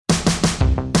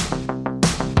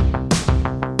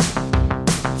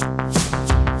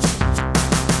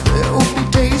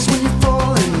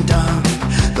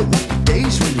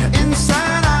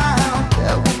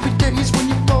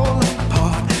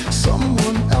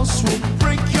else will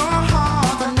break your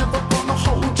heart. I'm never gonna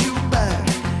hold you back.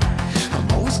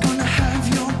 I'm always gonna have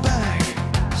your back.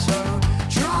 So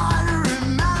try to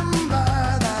remember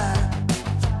that.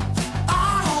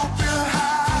 I hope you're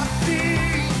happy.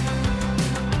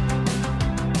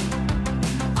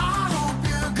 I hope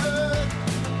you're good.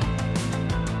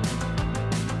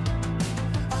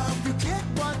 I hope you get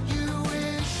what you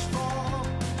wish for.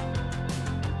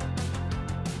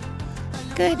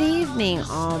 Good evening,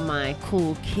 all my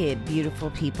cool kid,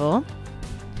 beautiful people.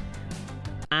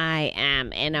 I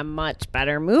am in a much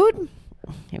better mood,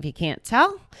 if you can't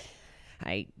tell.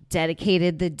 I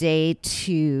dedicated the day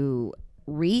to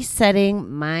resetting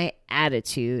my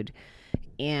attitude,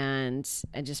 and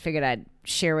I just figured I'd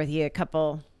share with you a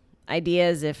couple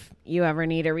ideas if you ever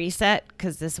need a reset,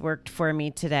 because this worked for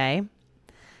me today.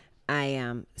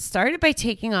 I started by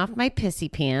taking off my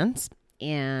pissy pants,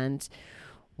 and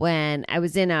when I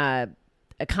was in a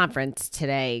conference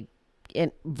today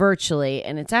virtually,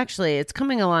 and it's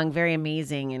coming along very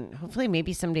amazing, and hopefully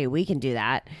maybe someday we can do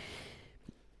that.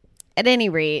 At any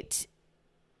rate,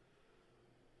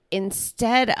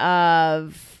 instead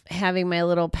of having my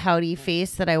little pouty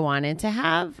face that I wanted to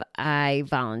have, I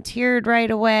volunteered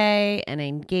right away and I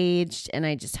engaged, and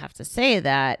I just have to say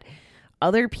that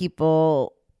other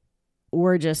people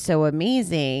were just so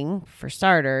amazing, for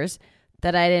starters,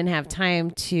 that I didn't have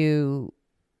time to,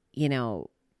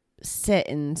 sit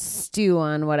and stew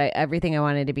on everything I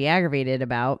wanted to be aggravated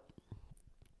about,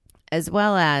 as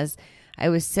well as I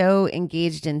was so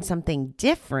engaged in something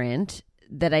different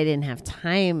that I didn't have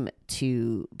time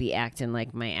to be acting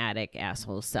like my addict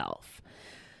asshole self.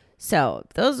 So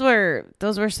those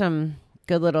were some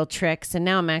good little tricks. And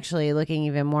now I'm actually looking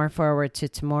even more forward to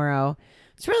tomorrow.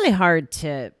 It's really hard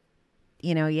to,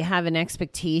 you have an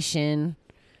expectation.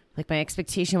 Like my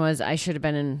expectation was I should have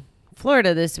been in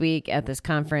Florida this week at this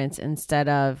conference instead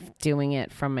of doing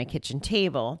it from my kitchen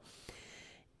table.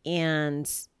 And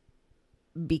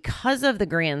because of the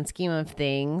grand scheme of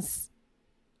things,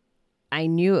 I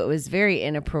knew it was very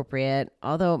inappropriate,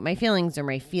 although my feelings are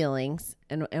my feelings.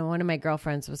 And one of my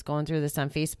girlfriends was going through this on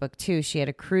Facebook too. She had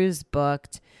a cruise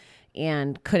booked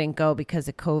and couldn't go because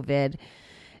of COVID.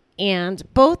 And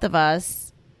both of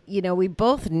us, we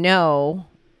both know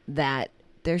that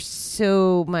there's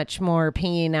so much more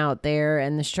pain out there,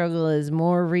 and the struggle is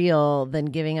more real than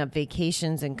giving up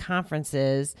vacations and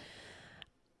conferences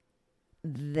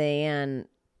than,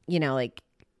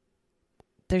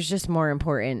 there's just more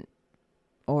important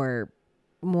or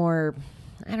more,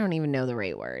 I don't even know the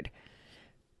right word,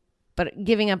 but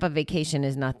giving up a vacation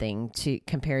is nothing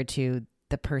compared to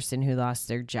the person who lost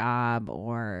their job,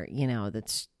 or,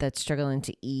 that's struggling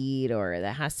to eat, or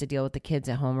that has to deal with the kids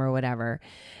at home or whatever.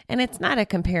 And it's not a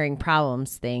comparing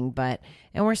problems thing,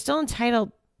 and we're still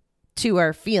entitled to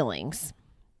our feelings.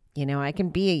 I can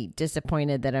be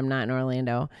disappointed that I'm not in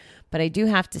Orlando, but I do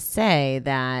have to say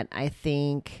that I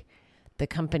think the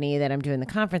company that I'm doing the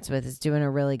conference with is doing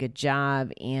a really good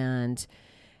job. And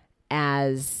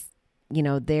as,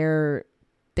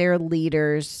 their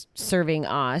leaders serving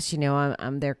us,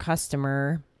 I'm their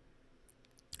customer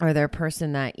or their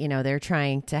person that, they're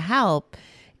trying to help.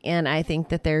 And I think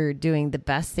that they're doing the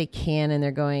best they can, and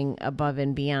they're going above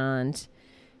and beyond.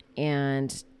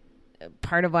 And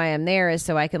part of why I'm there is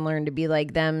so I can learn to be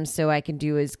like them, so I can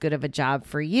do as good of a job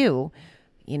for you,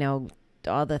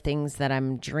 all the things that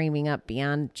I'm dreaming up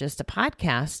beyond just a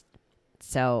podcast.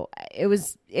 So it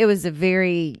was a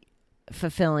very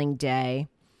fulfilling day.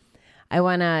 I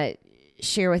want to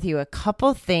share with you a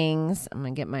couple things. I'm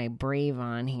going to get my Brave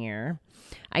on here.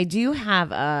 I do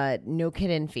have a No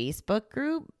Kiddin Facebook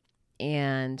group,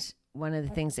 and one of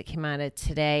the things that came out of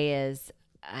today is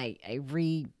I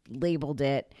relabeled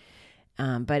it.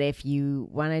 But if you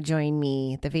want to join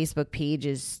me, the Facebook page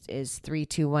is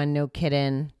 321 No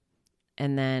Kiddin,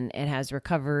 and then it has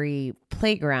Recovery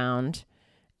Playground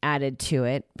added to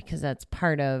it, because that's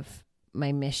part of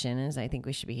my mission. Is I think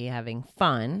we should be having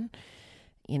fun,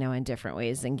 in different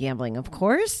ways than gambling, of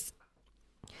course.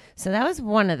 So that was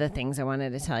one of the things I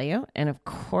wanted to tell you. And of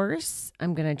course,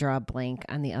 I'm going to draw a blank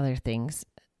on the other things.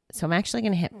 So I'm actually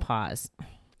going to hit pause.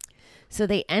 So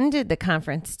they ended the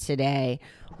conference today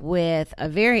with a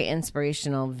very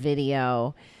inspirational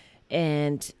video.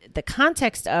 And the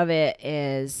context of it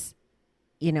is,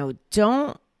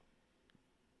 don't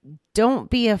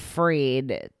be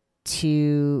afraid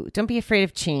don't be afraid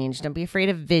of change. Don't be afraid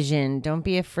of vision. Don't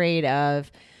be afraid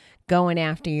of going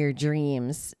after your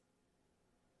dreams,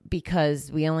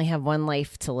 because we only have one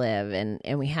life to live,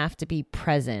 and we have to be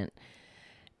present.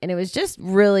 And it was just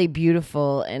really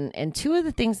beautiful. And two of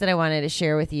the things that I wanted to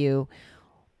share with you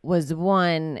was,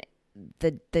 one,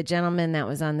 the gentleman that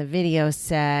was on the video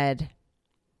said,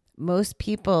 most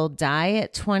people die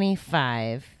at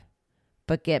 25,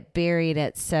 but get buried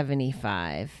at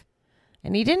 75.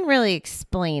 And he didn't really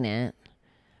explain it,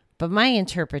 but my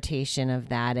interpretation of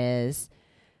that is,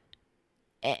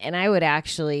 and I would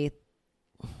actually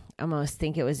almost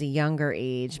think it was a younger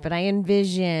age, but I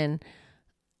envision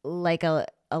like a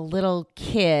little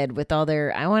kid with all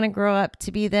their, I want to grow up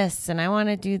to be this and I want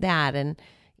to do that. And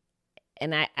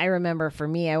I remember for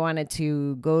me, I wanted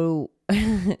to go,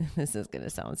 this is going to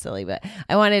sound silly, but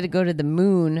I wanted to go to the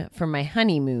moon for my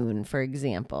honeymoon, for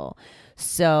example.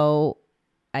 So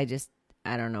I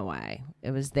don't know why.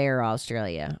 It was there or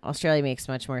Australia. Australia makes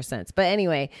much more sense. But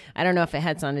anyway, I don't know if it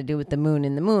had something to do with the moon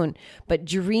and the moon, but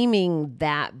dreaming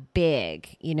that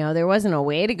big, there wasn't a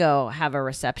way to go have a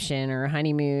reception or a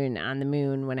honeymoon on the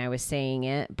moon when I was saying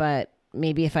it. But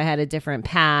maybe if I had a different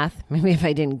path, maybe if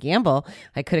I didn't gamble,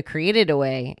 I could have created a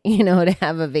way, to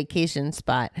have a vacation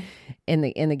spot in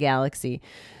the galaxy.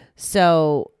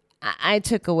 So I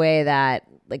took away that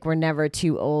like we're never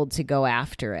too old to go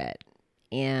after it.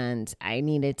 And I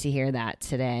needed to hear that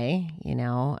today.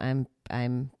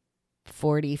 I'm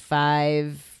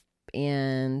 45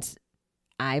 and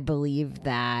I believe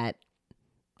that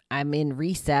I'm in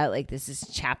reset. Like this is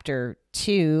chapter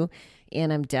 2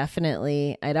 and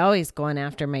I'd always gone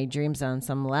after my dreams on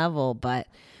some level, but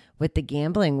with the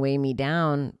gambling weigh me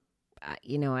down,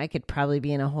 I could probably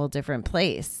be in a whole different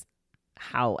place.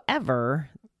 However,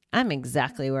 I'm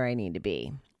exactly where I need to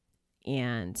be.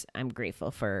 And I'm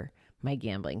grateful for my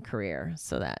gambling career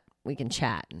so that we can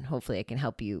chat and hopefully I can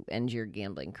help you end your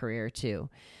gambling career too.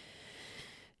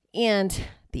 And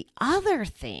the other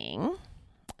thing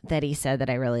that he said that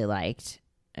I really liked,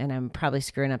 and I'm probably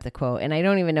screwing up the quote, and I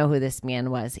don't even know who this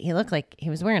man was. He looked like he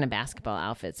was wearing a basketball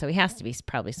outfit, so he has to be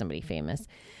probably somebody famous.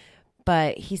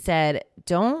 But he said,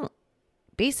 don't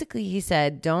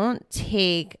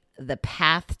take the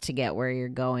path to get where you're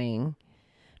going.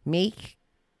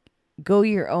 Go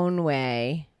your own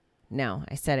way. No,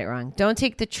 I said it wrong. Don't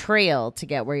take the trail to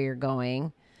get where you're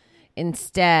going.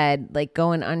 Instead, like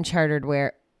go in uncharted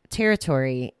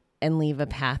territory and leave a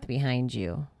path behind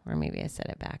you. Or maybe I said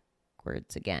it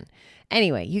backwards again.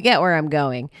 Anyway, you get where I'm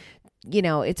going.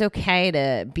 It's okay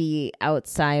to be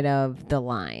outside of the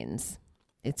lines.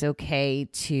 It's okay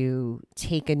to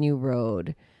take a new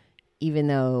road, even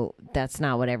though that's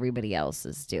not what everybody else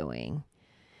is doing.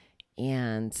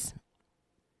 And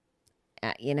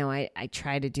I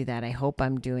try to do that. I hope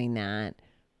I'm doing that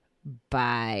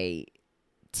by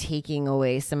taking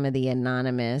away some of the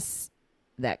anonymous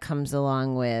that comes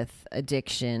along with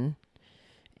addiction.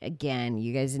 Again,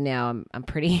 you guys know I'm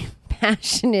pretty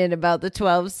passionate about the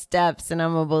 12 steps and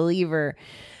I'm a believer.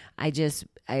 I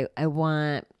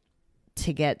want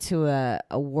to get to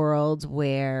a world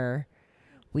where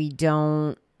we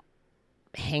don't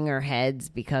hang our heads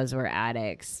because we're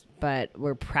addicts, but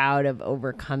we're proud of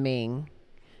overcoming.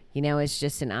 It's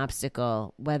just an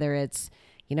obstacle, whether it's,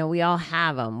 we all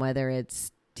have them, whether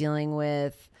it's dealing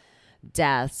with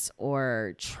deaths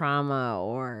or trauma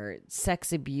or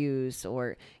sex abuse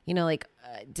or,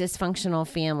 dysfunctional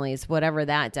families, whatever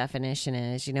that definition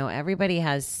is, everybody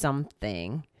has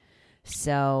something.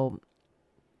 So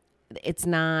it's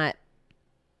not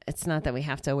that we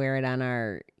have to wear it on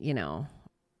our,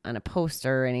 on a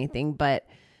poster or anything, but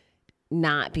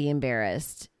not be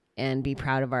embarrassed and be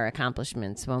proud of our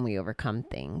accomplishments when we overcome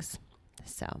things.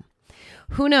 So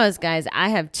who knows, guys? I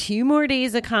have 2 more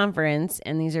days of conference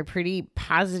and these are pretty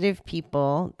positive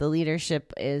people. The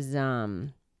leadership is,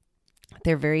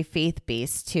 they're very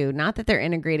faith-based too. Not that they're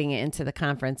integrating it into the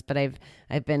conference, but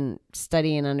I've been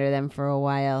studying under them for a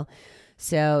while.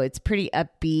 So it's pretty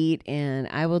upbeat and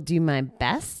I will do my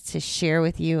best to share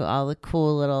with you all the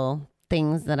cool little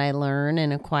things that I learn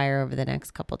and acquire over the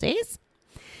next couple days.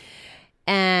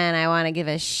 And I want to give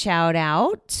a shout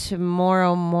out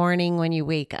tomorrow morning when you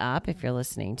wake up, if you're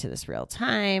listening to this real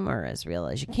time or as real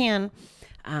as you can.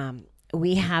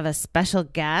 We have a special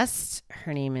guest.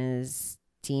 Her name is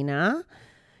Dina,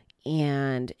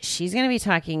 and she's going to be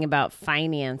talking about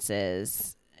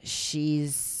finances.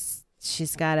 She's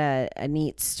got a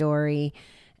neat story,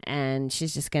 and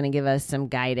she's just going to give us some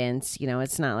guidance.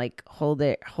 It's not like hold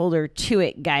her to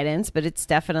it guidance, but it's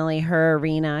definitely her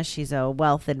arena. She's a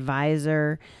wealth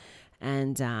advisor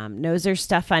and knows her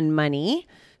stuff on money.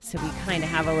 So we kind of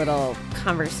have a little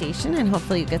conversation, and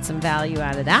hopefully you get some value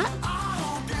out of that.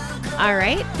 All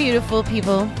right, beautiful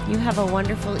people. You have a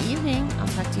wonderful evening. I'll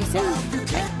talk to you soon.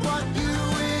 Bye.